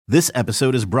This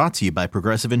episode is brought to you by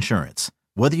Progressive Insurance.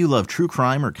 Whether you love true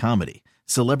crime or comedy,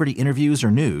 celebrity interviews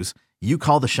or news, you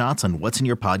call the shots on what's in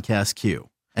your podcast queue.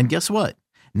 And guess what?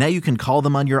 Now you can call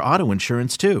them on your auto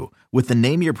insurance too with the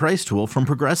Name Your Price tool from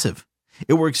Progressive.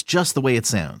 It works just the way it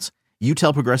sounds. You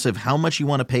tell Progressive how much you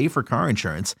want to pay for car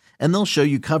insurance, and they'll show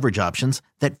you coverage options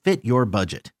that fit your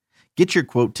budget. Get your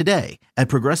quote today at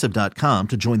Progressive.com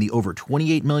to join the over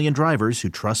 28 million drivers who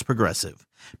trust Progressive.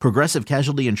 Progressive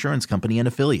Casualty Insurance Company and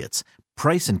Affiliates.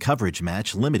 Price and coverage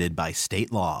match limited by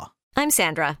state law. I'm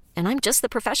Sandra, and I'm just the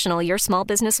professional your small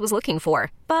business was looking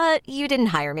for. But you didn't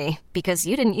hire me because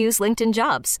you didn't use LinkedIn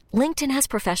Jobs. LinkedIn has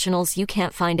professionals you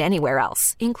can't find anywhere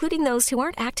else, including those who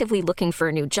aren't actively looking for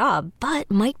a new job, but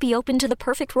might be open to the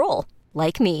perfect role,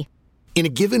 like me. In a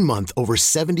given month, over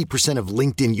 70% of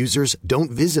LinkedIn users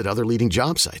don't visit other leading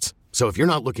job sites. So if you're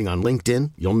not looking on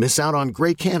LinkedIn, you'll miss out on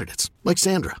great candidates like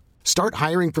Sandra. Start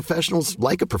hiring professionals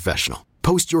like a professional.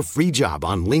 Post your free job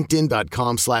on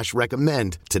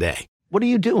linkedin.com/recommend today. What are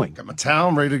you doing? Got my towel.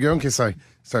 I'm ready to go in case I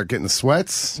start getting the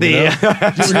sweats. Did you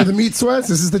ever do the meat sweats?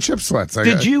 This is the chip sweats.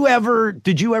 Did you ever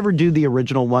do the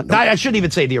original one? I shouldn't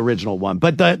even say the original one,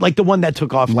 but the one that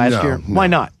took off last year. No. Why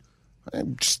not? I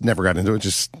just never got into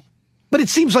it. But it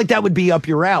seems like that would be up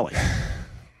your alley.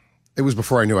 It was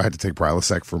before I knew I had to take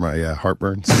Prilosec for my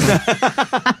heartburn. So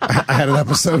I had an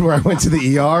episode where I went to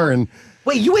the ER and.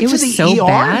 Wait, you went to the ER?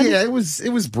 Bad? Yeah, it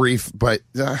was brief, but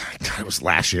God, it was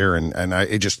last year, and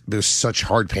it was such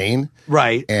hard pain.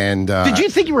 Right. And did you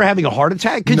think you were having a heart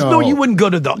attack? Because no, you wouldn't go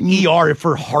to the ER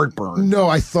for heartburn. No,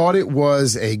 I thought it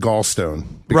was a gallstone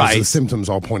because right. the symptoms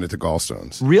all pointed to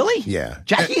gallstones. Really? Yeah.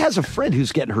 Jackie has a friend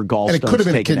who's getting her gallstones taken out. And it could have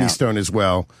been a kidney stone as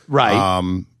well.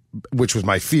 Right. Which was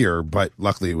my fear, but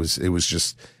luckily it was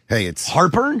just, hey, it's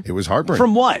heartburn. It was heartburn.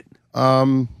 From what?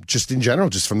 Just in general,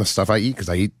 just from the stuff I eat, because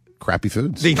I eat crappy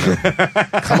foods.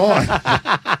 Come on.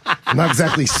 I'm not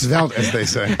exactly svelte, as they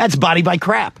say. That's body by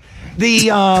crap. Wait,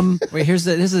 this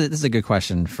is a good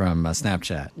question from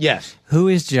Snapchat. Yes. Who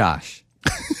is Josh?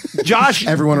 Josh.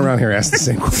 Everyone around here asks the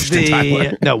same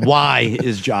question. No, why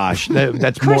is Josh?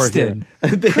 That's Kristen. more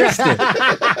than Kristen.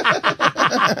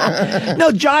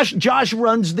 No, Josh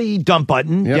runs the dump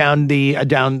button down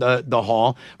the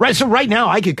hall. Right. So right now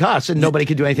I could cuss and nobody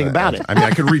could do anything about it. I mean,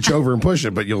 I could reach over and push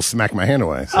it, but you'll smack my hand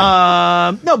away. So.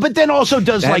 No, but then also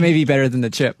does that may be better than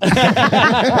the chip.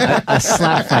 a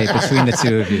slap fight between the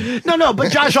two of you. No,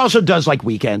 but Josh also does like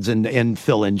weekends and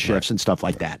fill-in shifts and stuff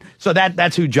like that. So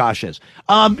that's who Josh is.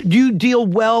 Do you deal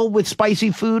well with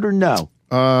spicy food or no?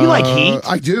 You like heat?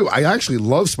 I do. I actually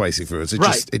love spicy foods.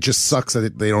 It just sucks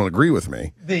that they don't agree with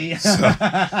me. I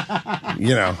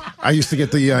used to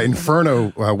get the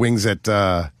Inferno wings at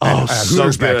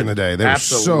Hooters back in the day. They were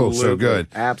so good.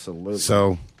 Absolutely.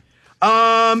 So,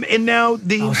 and now so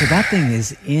that thing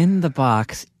is in the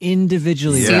box,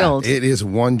 individually sealed. It is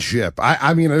one chip.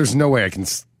 I mean, there's no way I can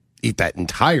eat that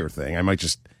entire thing. I might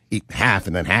just eat half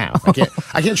and then half.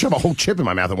 I can't shove a whole chip in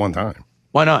my mouth at one time.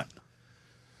 Why not?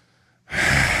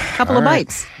 Couple of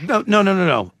bites.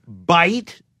 No.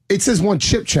 Bite. It says one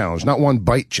chip challenge, not one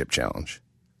bite chip challenge.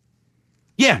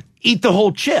 Yeah, eat the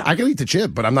whole chip. I can eat the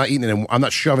chip, but I'm not eating it. I'm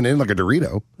not shoving it in like a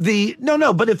Dorito.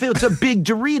 No. But if it's a big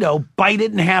Dorito, bite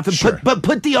it in half and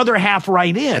put the other half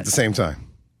right in at the same time.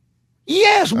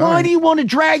 Yes. Why do you want to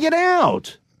drag it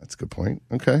out? That's a good point.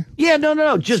 Okay. Yeah,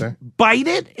 no. Just bite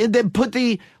it and then put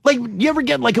you ever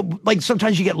get like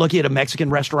sometimes you get lucky at a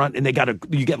Mexican restaurant and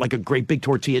you get like a great big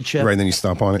tortilla chip. Right, and then you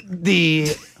stomp on it.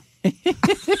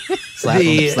 Slap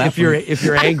him. If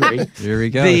you're angry. Here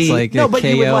we go. It's like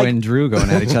KO and Drew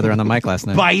going at each other on the mic last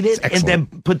night. Bite it and then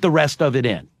put the rest of it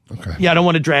in. Okay. Yeah, I don't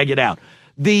want to drag it out.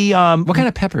 What kind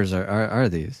of peppers are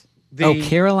these?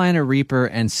 Carolina Reaper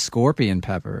and Scorpion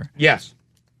pepper. Yes.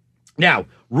 Now,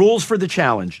 rules for the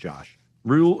challenge, Josh.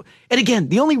 And again,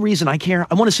 the only reason I care,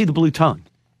 I want to see the blue tongue.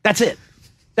 That's it.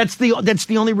 That's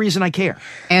the only reason I care.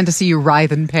 And to see you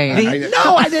writhe in pain.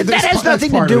 That has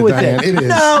nothing to do with it. It is.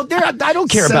 No, I don't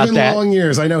care about that. 7 long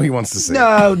years. I know he wants to see.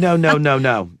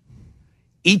 No.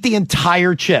 Eat the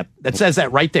entire chip. That says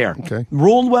that right there. Okay.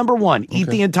 Rule number 1, eat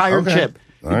the entire chip.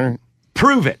 All right.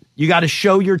 Prove it. You got to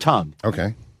show your tongue.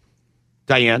 Okay.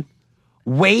 Diane,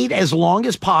 wait as long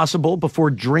as possible before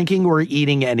drinking or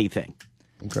eating anything.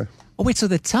 Okay. Oh, wait, so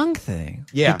the tongue thing.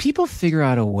 Yeah. Did people figure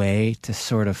out a way to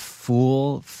sort of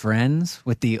fool friends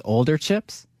with the older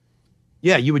chips?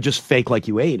 Yeah, you would just fake like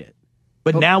you ate it.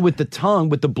 But now with the tongue,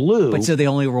 with the blue. But so they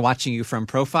only were watching you from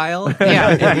profile? Yeah.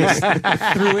 And you just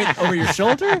threw it over your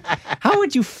shoulder? How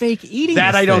would you fake eating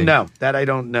that? This I don't thing? know. That I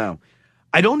don't know.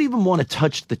 I don't even want to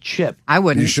touch the chip. I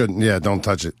wouldn't. You shouldn't. Yeah, don't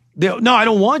touch it. No, I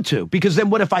don't want to, because then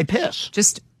what if I piss?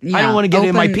 Just I don't want to get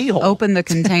in my pee hole. Open the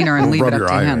container and leave it Rub up your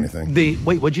to eye or him. anything.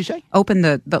 Wait, what'd you say? Open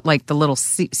the little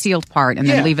sealed part and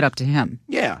Yeah. then leave it up to him.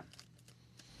 Yeah.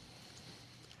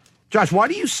 Josh, why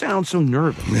do you sound so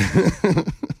nervous?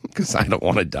 Because I don't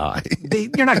want to die.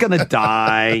 You're not going to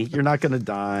die. You're not going to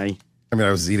die. I mean,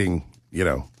 I was eating,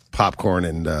 popcorn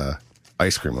and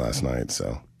ice cream last night,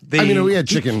 so. We had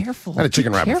chicken. careful. I had a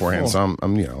chicken Be wrap beforehand, careful.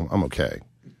 so I'm okay.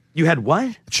 You had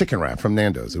what? Chicken wrap from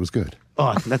Nando's. It was good.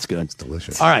 Oh, that's good. It's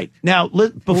delicious. All right. Now,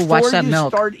 before watch that you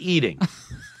milk. start eating,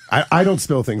 I don't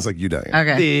spill things like you, Diane.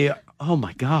 Okay. oh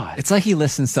my God. It's like he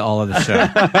listens to all of the show.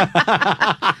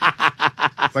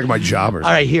 It's like my job or All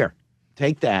right, here.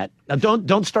 Take that. Now,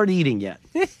 don't start eating yet.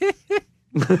 It's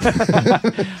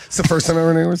the first time I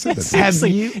ever said that. Have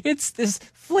Seriously, you? It's this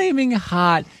flaming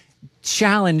hot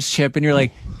challenge chip, and you're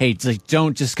like, hey,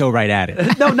 don't just go right at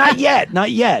it. No, not yet.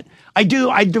 Not yet. I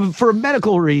do for a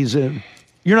medical reason.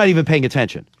 You're not even paying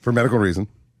attention. For medical reason.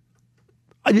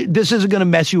 This isn't going to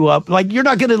mess you up. Like, you're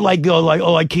not going to go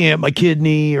oh, I can't, my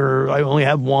kidney, or I only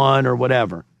have one, or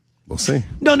whatever. We'll see.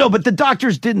 No, but the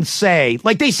doctors didn't say,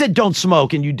 like, they said don't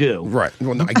smoke, and you do. Right.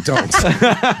 Well, no, I don't.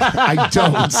 I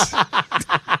don't.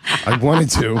 I wanted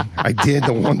to. I did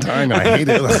the one time, and I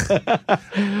hated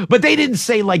it. But they didn't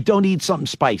say, like, don't eat something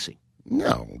spicy.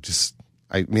 No,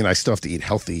 I still have to eat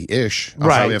healthy-ish. I'll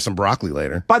Right. probably have some broccoli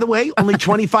later. By the way, only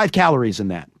 25 calories in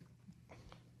that.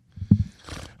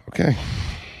 Okay.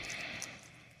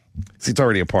 See, it's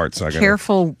already apart, so I got to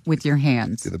Careful with your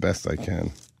hands. do the best I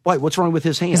can. What's wrong with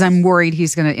his hands? Because I'm worried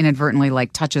he's going to inadvertently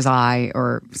touch his eye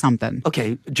or something.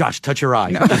 Okay, Josh, touch your eye.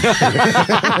 And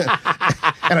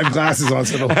I have glasses on,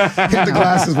 so it'll hit the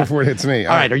glasses before it hits me.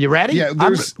 All right, are you ready? Yeah,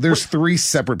 there's three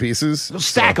separate pieces.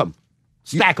 Stack them.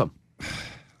 Stack them.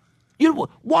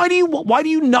 Why do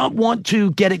you not want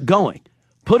to get it going?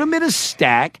 Put them in a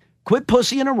stack. Quit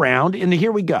pussying around, and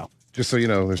here we go. Just so you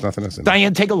know, there's nothing else in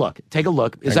Diane, take a look. Take a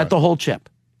look. Is Hang that the whole chip?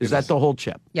 Is that the whole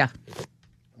chip? Yeah.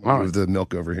 Move the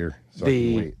milk over here. So I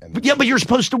can wait. Yeah, but you're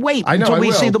supposed to wait I know until I we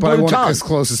will, see the but I blue want it tongue. as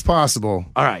close as possible.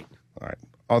 All right. All right.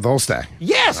 Oh, the whole stack.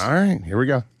 Yes. All right. Here we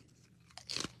go.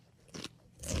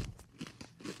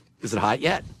 Is it hot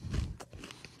yet?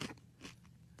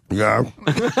 Yeah.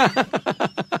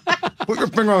 Put your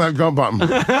finger on that go button.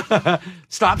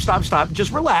 Stop.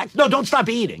 Just relax. No, don't stop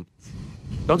eating.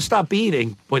 Don't stop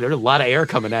eating. Boy, there's a lot of air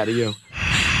coming out of you.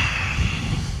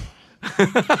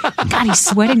 God, he's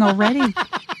sweating already.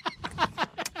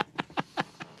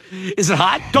 Is it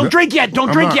hot? Don't drink yet.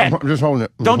 Don't drink yet. I'm just holding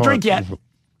it. Don't drink yet.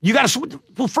 You got to.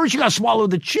 Well, first you got to swallow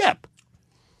the chip.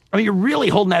 I mean, you're really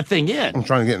holding that thing in. I'm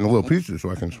trying to get in little pieces so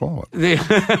I can swallow it.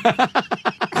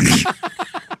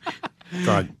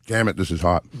 God damn it, this is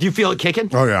hot. Do you feel it kicking?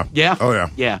 Oh, yeah. Yeah? Oh, yeah.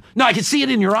 Yeah. No, I can see it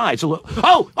in your eyes.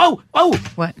 Oh.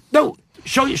 What? No.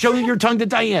 Show your tongue to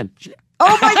Diane.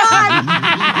 Oh, my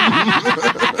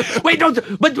God. Wait, don't.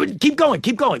 But keep going.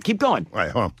 All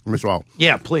right, hold on. Let me swallow.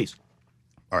 Yeah, please.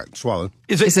 All right, swallowed.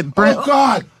 Is it burnt? Oh,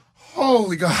 God.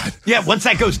 Holy God. Yeah, once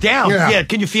that goes down. Yeah.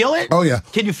 Can you feel it? Oh, yeah.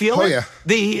 Can you feel Oh, it?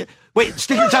 yeah. Wait,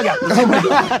 stick your tongue out. Oh, my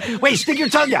God. Wait, stick your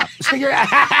tongue out. Holy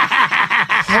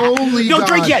Don't God.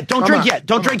 drink yet. Don't I'm drink not- yet.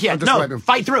 Don't I'm drink not- yet. I'm just No, wiping.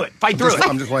 fight through it. Fight through it.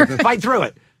 I'm just wiping. Fight through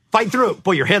it. Fight through it.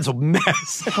 Boy, your head's a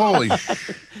mess. Holy.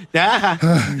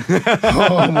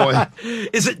 Oh, boy.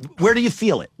 Is it? Where do you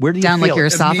feel it? Where do you Down feel like your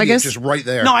it? esophagus? Immediate, just right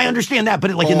there. No, I understand that,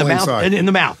 but in the All mouth, inside. in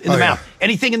the mouth, Oh, yeah. mouth.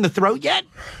 Anything in the throat yet?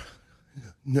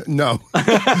 No.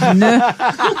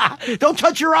 Don't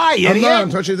touch your eye, I'm idiot. not. I'm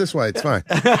touching it this way. It's fine.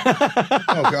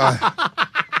 Oh, God.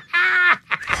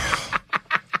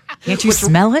 Can't you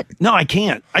smell it? No, I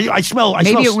can't. I smell.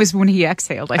 Maybe smell, it was when he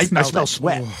exhaled. I I smelled smell it.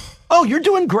 sweat. Oh, you're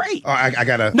doing great. Oh, I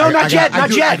gotta. No, I not yet, got-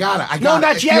 not yet. I got it. I got No, it.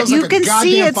 not It yet. feels You like can a see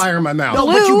goddamn it's fire in my mouth. No,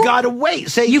 but Blue. you gotta wait.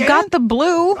 Say You again. got the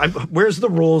blue. Where's the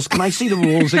rules? Can I see the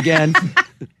rules again?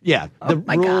 Yeah, the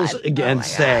my rules God. again Oh, my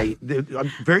say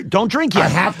don't drink yet. I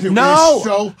have to. No, It's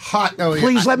so hot. No,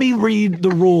 please let me read the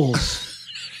rules.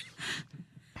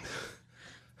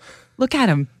 Look at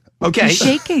him. Okay, He's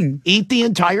shaking. Eat the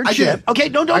entire I chip. did. Okay,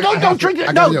 no, I don't have drink to. it.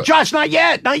 I gotta do No, it. Josh, not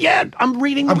yet, not yet. I'm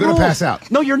reading the I'm rules. gonna pass out.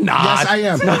 No, you're not. Yes, I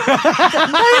am.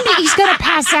 He's going to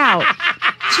pass out.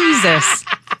 Jesus.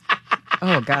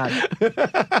 Oh, God.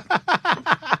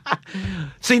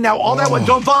 See, now all that one.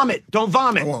 Don't vomit. Don't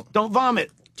vomit. I won't. Don't vomit.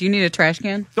 Do you need a trash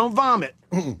can? Don't vomit.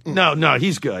 No,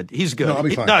 he's good. He's good. No, I'll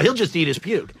be fine. No, he'll just eat his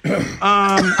puke.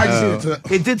 I just need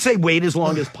to. It did say wait as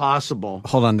long as possible.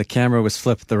 Hold on, the camera was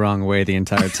flipped the wrong way the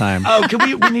entire time. Oh, we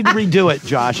need to redo it,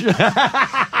 Josh. Look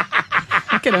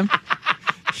at him.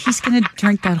 He's going to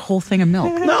drink that whole thing of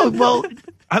milk. No, well,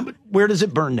 where does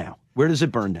it burn now? Where does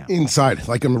it burn now? Inside,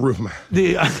 like on the roof of my,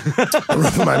 The the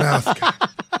roof of my mouth.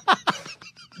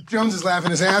 Jones is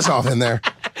laughing his ass off in there.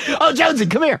 Oh, Jonesy,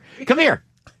 come here. Come here.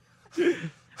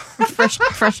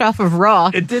 Fresh off of Raw.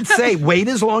 It did say wait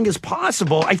as long as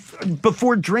possible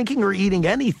before drinking or eating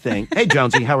anything. Hey,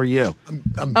 Jonesy, how are you?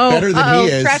 I'm better than he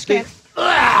is. Trash can. It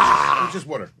was just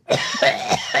water.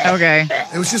 Okay.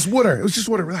 It was just water. It was just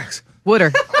water. Relax.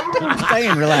 Water. Stay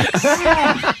and relax.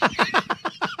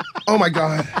 Oh, my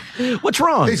God. What's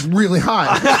wrong? It's really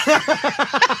hot.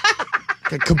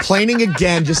 Complaining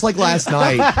again, just like last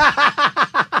night.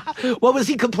 What was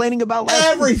he complaining about last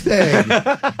Everything.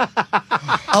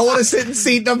 I want to sit in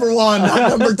seat number 1, not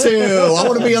number 2. I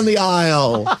want to be on the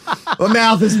aisle. My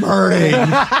mouth is burning.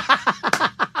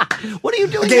 What are you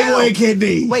doing I gave now? away a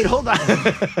kidney. Wait, hold on.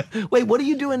 Wait, what are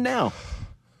you doing now?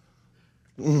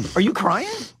 Are you crying?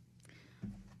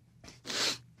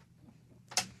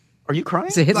 Are you crying?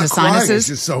 Is it hitting Not the crying,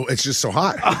 sinuses? It's just so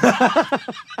hot.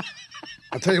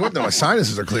 I'll tell you what, though, my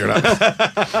sinuses are cleared up.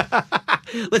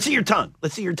 Let's see your tongue.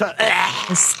 Let's see your tongue.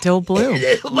 It's still blue.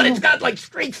 But it's got like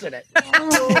streaks in it.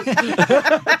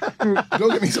 Go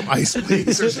get me some ice,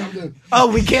 please, or something.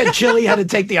 Oh, we can't. Chili had to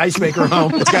take the ice maker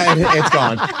home. It's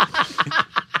gone.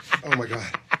 Oh, my God.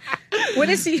 What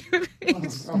is he?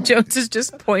 Jones is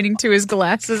just pointing to his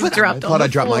glasses dropped I thought on I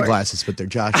the dropped my floor. glasses, but they're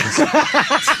Josh's.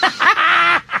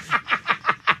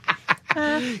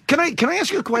 Can I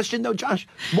ask you a question though, Josh?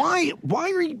 Why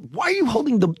are you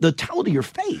holding the towel to your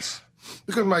face?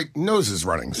 Because my nose is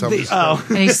running. So And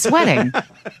he's sweating.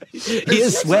 He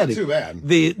is sweating. Not too bad.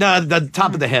 The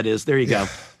top of the head is. There you go.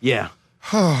 Yeah.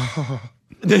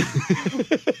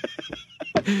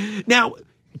 Now,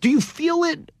 do you feel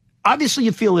it? Obviously,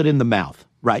 you feel it in the mouth,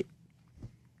 right?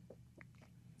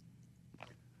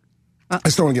 I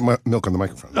still want to get my milk on the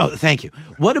microphone. Oh, thank you.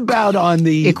 What about on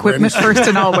the Equipment first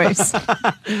and always.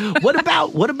 What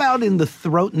about in the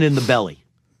throat and in the belly?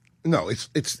 No, it's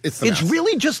the It's mouth.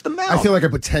 really just the mouth. I feel like I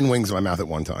put 10 wings in my mouth at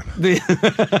one time.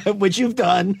 Which you've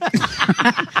done.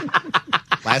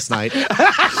 Last night.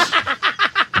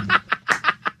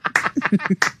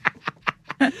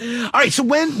 All right. So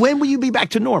when will you be back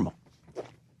to normal?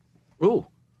 Ooh.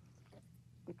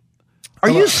 Are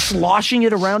you sloshing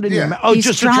it around in your mouth? Oh, He's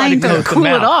just to try to trying to cool cool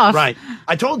it off. Right.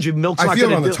 I told you, milk's I not feel it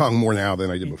going on to the do tongue more now than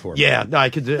I did before. Yeah, no,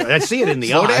 I could do it. I see it in the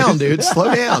Slow eye. down, dude.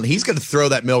 Slow down. He's going to throw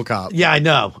that milk up. Yeah, I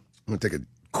know. I'm going to take a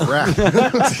crap.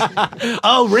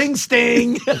 Oh, ring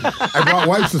sting. I brought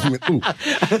wipes with me. Ooh.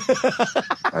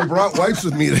 I brought wipes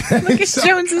with me today. Look at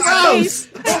Jones's face.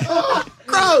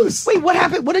 Gross. Wait, what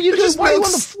happened? What are you doing? Why are you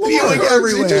on the floor? spewing It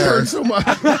everywhere. just hurt so much.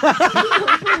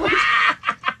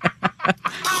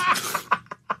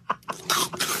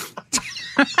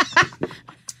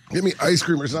 Give me ice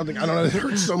cream or something. I don't know. It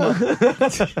hurts so much.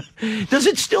 Does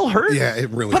it still hurt? Yeah, it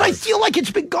really But I hurts. feel like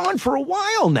it's been gone for a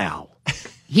while now.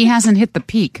 He hasn't hit the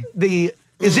peak.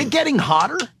 Is it getting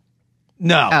hotter?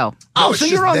 No. Oh. Oh, it's so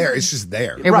just you're on there. It's just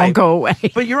there. It Right. won't go away.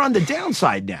 But you're on the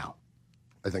downside now.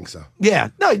 I think so. Yeah.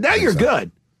 No, now you're so.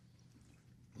 good.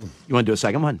 You want to do a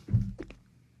second one?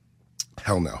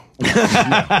 Hell no.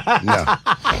 No.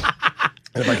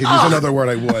 And if I could use another word,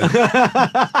 I would.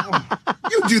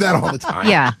 You do that all the time.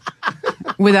 Yeah.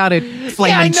 Without a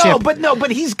flaming Yeah, I know, chip.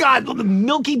 but he's got the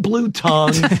milky blue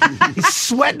tongue. He's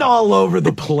sweating all over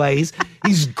the place.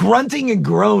 He's grunting and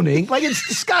groaning. Like, it's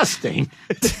disgusting.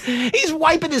 He's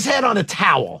wiping his head on a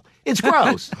towel. It's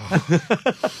gross. I'm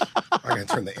going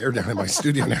to turn the air down in my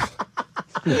studio now.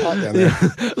 It's hot down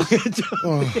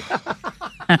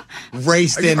there.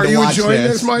 Raced in Are to you watch enjoying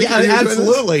this. this, Mike? Yeah, Are you enjoying this?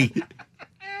 absolutely.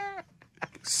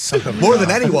 More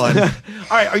than anyone. All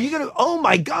right, are you going to... Oh,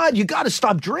 my God, you got to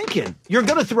stop drinking. You're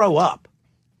going to throw up.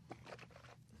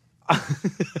 I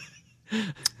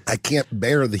can't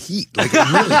bear the heat. Like,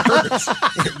 it really hurts.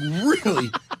 It really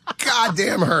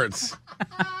goddamn hurts.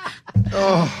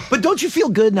 But don't you feel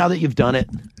good now that you've done it?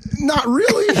 Not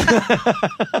really.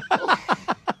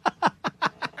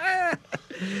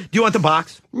 Do you want the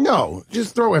box? No,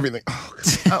 just throw everything.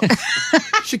 Oh,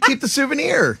 Should keep the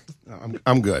souvenir.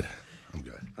 I'm good. I'm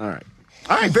good. All right.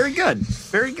 All right, very good.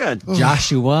 Very good.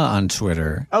 Joshua on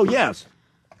Twitter Oh, yes.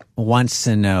 wants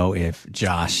to know if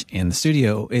Josh in the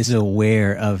studio is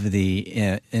aware of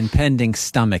the impending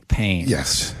stomach pain.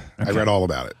 Yes, I read all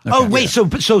about it. Oh, wait,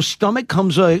 so stomach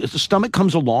comes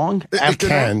along It after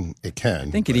that? can. It can.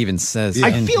 I think it even says. I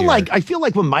in feel here.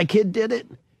 like when my kid did it,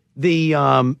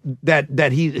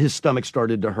 his stomach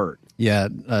started to hurt. Yeah,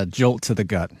 jolt to the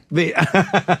gut.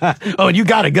 Oh, and you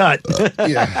got a gut.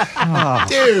 Yeah.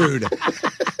 Dude.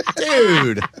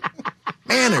 Dude.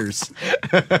 Manners.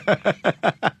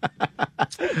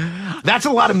 That's a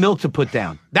lot of milk to put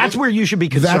down. That's where you should be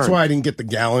concerned. That's why I didn't get the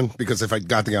gallon, because if I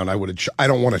got the gallon, I would have. I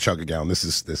don't want to chug a gallon. This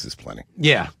is plenty.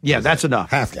 Yeah, that's enough.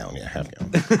 Half gallon.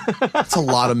 That's a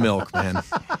lot of milk, man.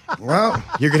 Well,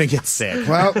 You're going to get sick.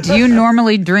 well, Do you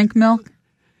normally drink milk?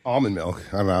 almond milk.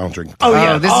 I don't drink. Oh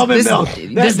yeah, almond milk.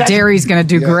 This dairy's going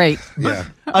to do great. Yeah.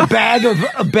 A bag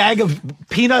of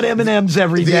peanut M&Ms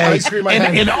every The day ice cream I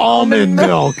had- and almond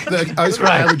milk. The ice cream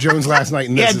I had with Jones last night,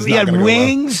 and He this had, is he not had going to go well.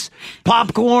 wings,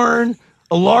 popcorn,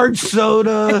 a large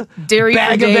soda, Dairy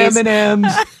bag for of days.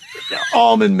 M&Ms,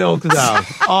 almond milk though.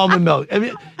 Almond milk. I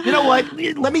mean, you know what?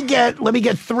 Let me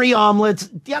get 3 omelets.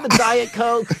 Do you have a Diet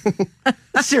Coke?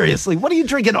 Seriously, what are you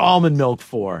drinking almond milk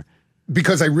for?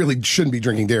 Because I really shouldn't be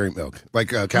drinking dairy milk, like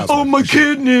cow's Oh, milk. my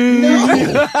kidney. No,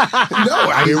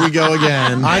 Here we go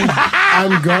again.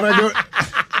 I'm gonna go.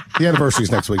 The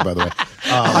anniversary's next week, by the way.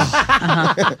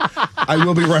 I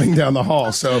will be running down the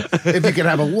hall, so if you could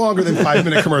have a longer than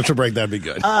 5-minute commercial break, that'd be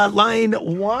good. Line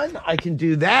 1, I can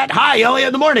do that. Hi, Elliot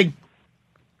in the morning.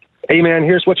 Hey, man,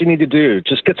 here's what you need to do.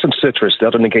 Just get some citrus.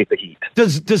 That'll negate the heat.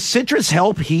 Does citrus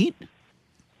help heat?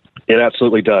 It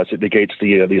absolutely does. It negates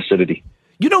the acidity.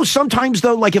 You know, sometimes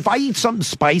though, like if I eat something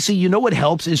spicy, you know what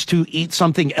helps is to eat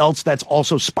something else that's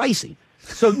also spicy.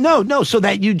 So so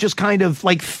that you just kind of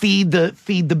like feed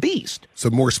the beast.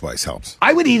 So more spice helps.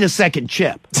 I would eat a second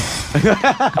chip.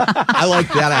 I like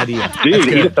that idea. Dude,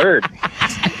 eat a third.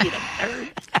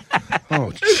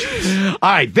 Oh, geez.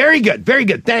 All right, very good, very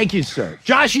good. Thank you, sir.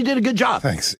 Josh, you did a good job.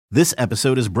 Thanks. This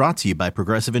episode is brought to you by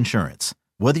Progressive Insurance.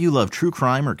 Whether you love true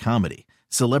crime or comedy,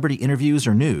 celebrity interviews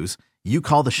or news, you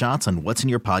call the shots on what's in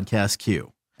your podcast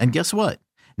queue. And guess what?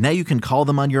 Now you can call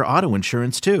them on your auto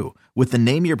insurance too with the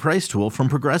Name Your Price tool from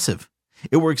Progressive.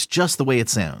 It works just the way it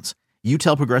sounds. You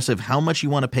tell Progressive how much you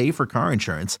want to pay for car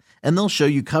insurance, and they'll show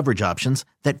you coverage options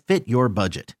that fit your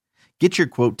budget. Get your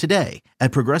quote today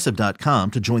at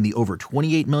Progressive.com to join the over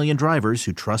 28 million drivers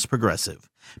who trust Progressive.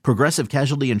 Progressive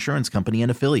Casualty Insurance Company and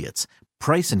Affiliates.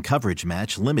 Price and coverage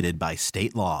match limited by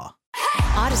state law.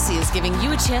 Odyssey is giving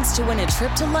you a chance to win a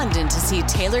trip to London to see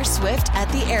Taylor Swift at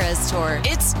the Eras Tour.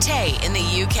 It's Tay in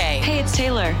the UK. Hey, it's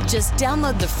Taylor. Just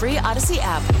download the free Odyssey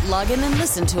app, log in and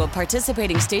listen to a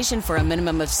participating station for a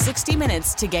minimum of 60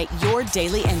 minutes to get your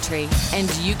daily entry.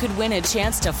 And you could win a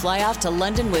chance to fly off to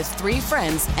London with 3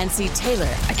 friends and see Taylor.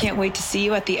 I can't wait to see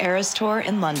you at the Eras Tour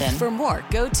in London. For more,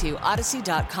 go to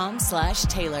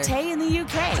odyssey.com/Taylor. Tay in the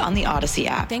UK. It's on the Odyssey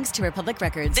app. Thanks to Republic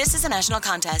Records. This is a national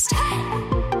contest.